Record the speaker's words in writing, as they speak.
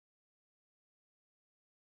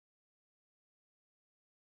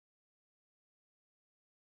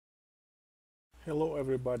Hello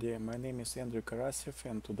everybody, my name is Andrew Karasyev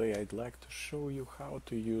and today I'd like to show you how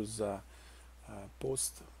to use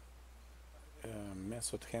post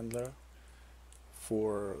method handler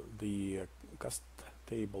for the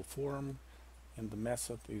CustTable form, and the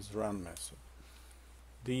method is run method.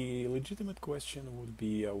 The legitimate question would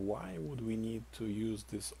be why would we need to use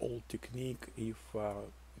this old technique if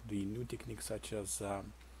the new technique such as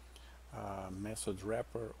method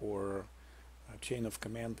wrapper or chain of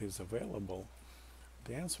command is available?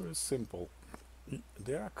 The answer is simple.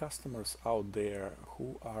 There are customers out there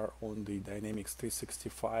who are on the Dynamics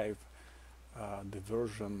 365, the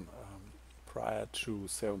version prior to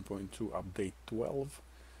 7.2 update 12,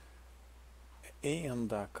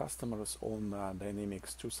 and customers on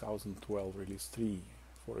Dynamics 2012 release 3,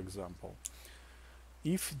 for example.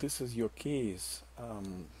 If this is your case,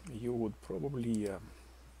 you would probably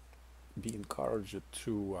be encouraged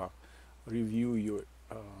to review your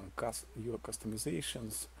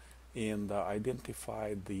customizations and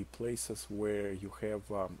identify the places where you have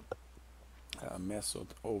method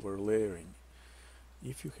overlayering.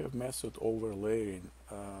 If you have method overlayering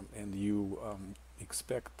and you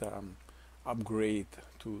expect upgrade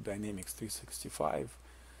to Dynamics 365,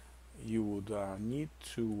 you would need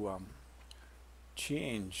to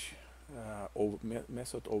change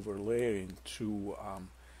method overlayering to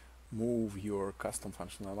move your custom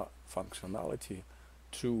functionality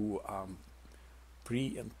to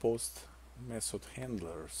pre and post method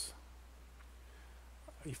handlers.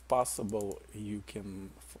 If possible, you can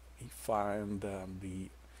find the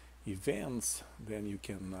events, then you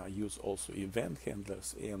can use also event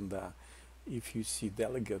handlers, and if you see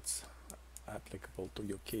delegates applicable to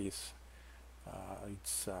your case,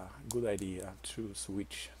 it's a good idea to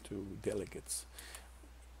switch to delegates.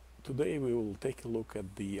 Today we will take a look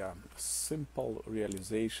at the simple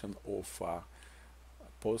realization of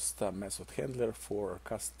post method handler for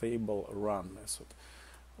CustTable run method.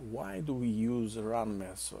 Why do we use run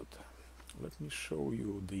method? Let me show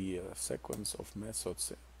you the sequence of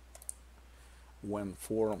methods when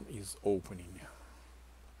form is opening.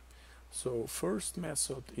 So first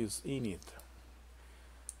method is init.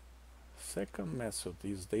 Second method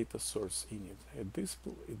is data source init. At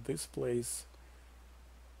this place,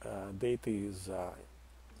 data is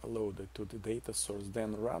loaded to the data source.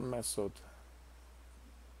 Then run method,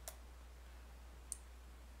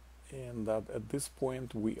 and at this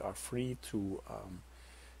point we are free to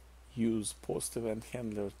use post event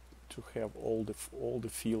handler to have all the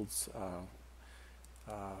fields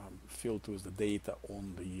filled with the data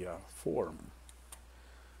on the form.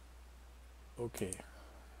 Okay,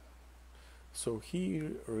 so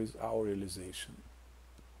here is our realization.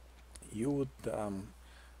 You would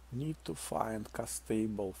need to find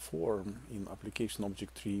CustTable form in application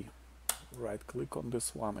object tree. Right click on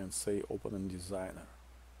this one and say open in designer.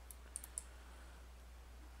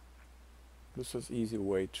 This is easy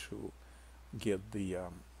way to get the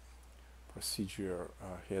procedure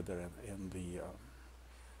header and the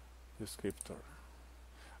descriptor.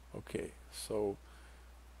 Okay, so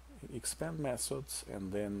expand methods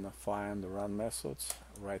and then find the run methods.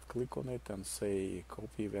 Right click on it and say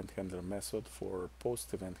copy event handler method for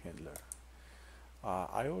post event handler.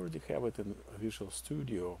 I already have it in Visual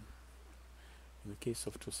Studio. In the case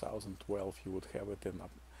of 2012, you would have it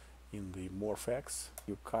in the MorphX.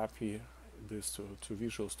 You copy this to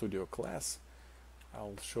Visual Studio class.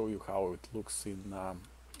 I'll show you how it looks in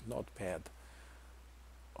Notepad.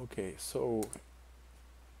 Okay, so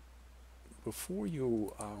before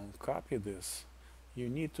you copy this, you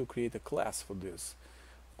need to create a class for this.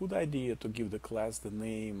 Good idea to give the class the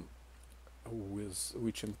name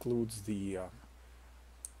which includes the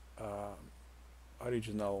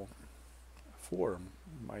original form,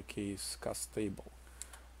 in my case CustTable.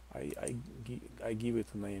 I give it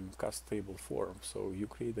a name CustTable form. So you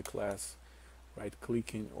create the class, right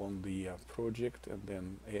clicking on the project and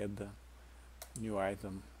then add new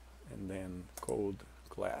item and then code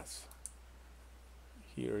class.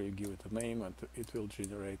 Here you give it a name and it will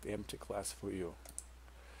generate empty class for you.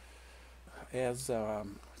 As a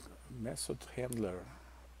method handler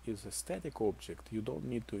is a static object, you don't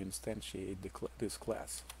need to instantiate this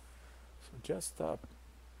class. So just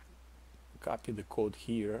copy the code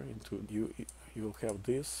here into you'll have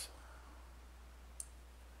this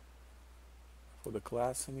for the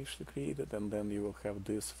class initially created, and then you will have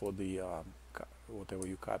this for the whatever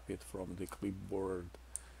you copied from the clipboard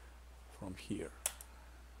from here.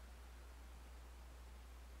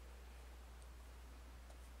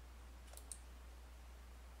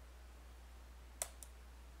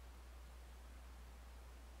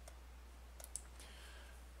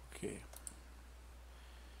 Okay.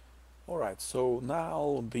 Alright, so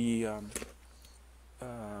now the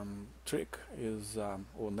trick is,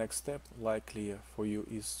 or next step likely for you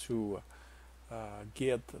is to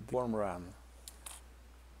get the FormRun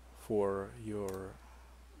for your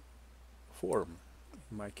form,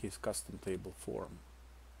 in my case CustTable form,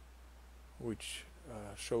 which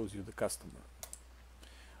shows you the customer.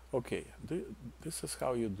 Okay, this is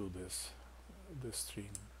how you do this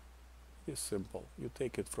stream. It's simple. You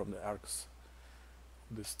take it from the args,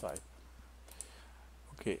 this type.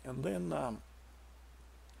 Okay, and then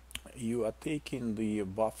you are taking the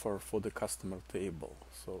buffer for the customer table.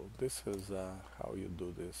 So this is how you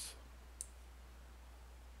do this.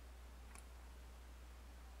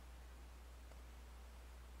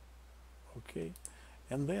 Okay,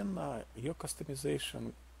 and then your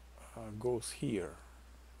customization goes here.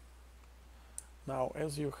 Now,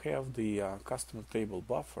 as you have the customer table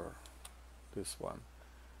buffer, this one,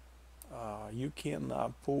 you can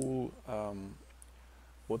pull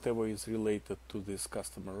whatever is related to this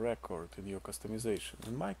customer record in your customization.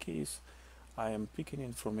 In my case, I am picking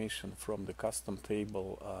information from the custom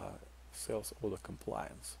table sales order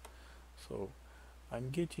compliance. So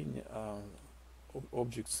I'm getting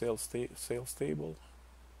object sales table,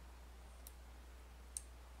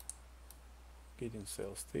 getting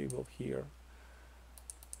sales table here.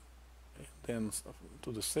 Then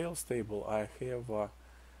to the sales table I have a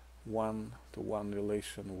one-to-one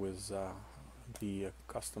relation with the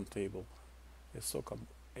custom table AK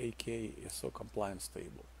SO compliance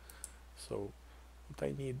table. So what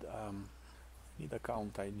I need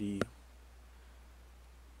account ID,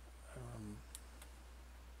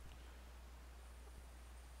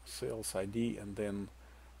 sales ID, and then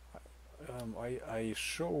I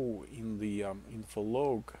show in the info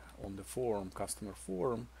log on the form, customer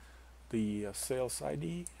form, the sales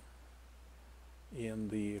ID and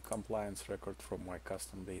the compliance record from my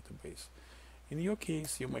custom database. In your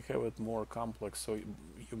case, you may have it more complex, so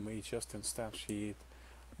you may just instantiate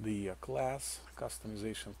the class,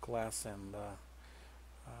 customization class, and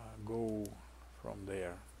go from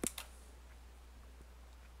there.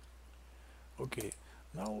 Okay,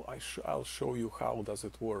 now I'll show you how does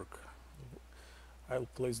it work. I'll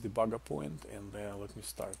place the debugger point and let me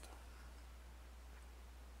start.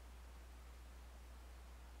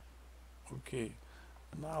 Okay,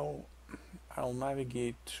 now I'll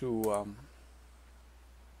navigate to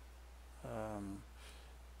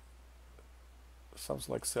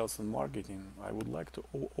something like sales and marketing. I would like to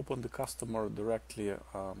open the customer directly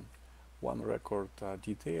one record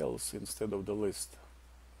details instead of the list,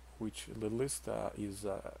 which the list is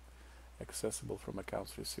accessible from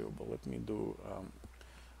accounts receivable. Let me do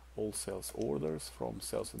all sales orders from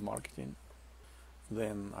sales and marketing.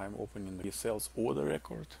 Then I'm opening the sales order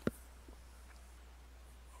record.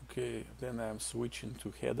 Okay, then I'm switching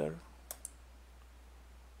to header,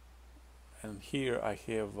 and here I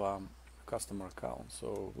have customer account.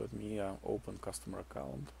 So let me open customer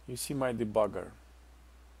account. You see my debugger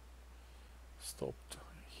stopped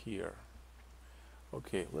here.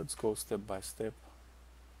 Okay, let's go step by step.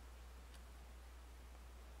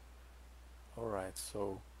 Alright,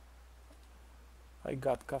 so I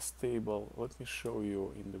got CustTable. Let me show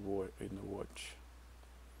you in the watch.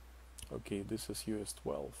 Okay, this is US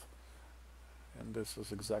 12, and this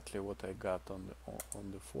is exactly what I got on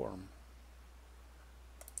the form.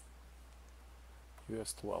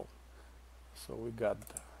 US 12. So we got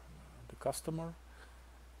the customer.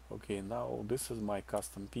 Okay, now this is my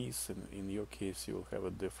custom piece, and in your case you will have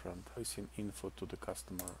a different placing info to the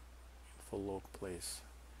customer info log place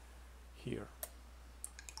here.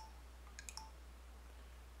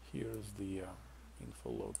 Here's the info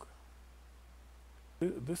log.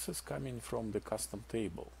 This is coming from the custom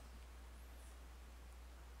table.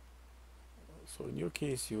 So in your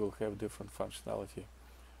case you will have different functionality.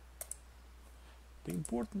 The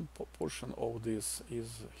important portion of this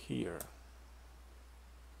is here.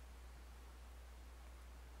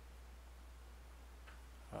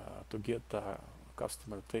 To get the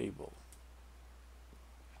customer table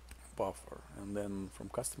buffer, and then from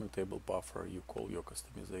customer table buffer you call your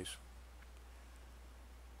customization.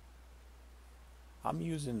 I'm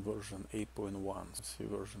using version 8.1. See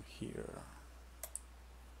version here.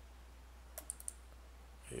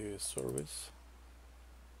 AOS service.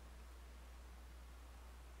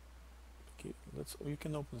 Okay, you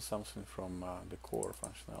can open something from the core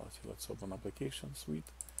functionality. Let's open application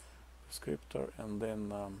suite, descriptor, and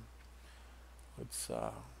then let's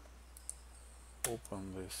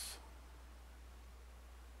open this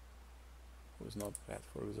with Notepad,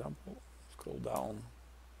 for example. Scroll down.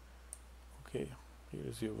 Okay, here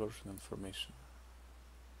is your version information.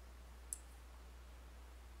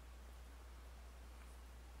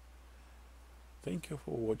 Thank you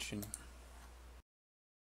for watching.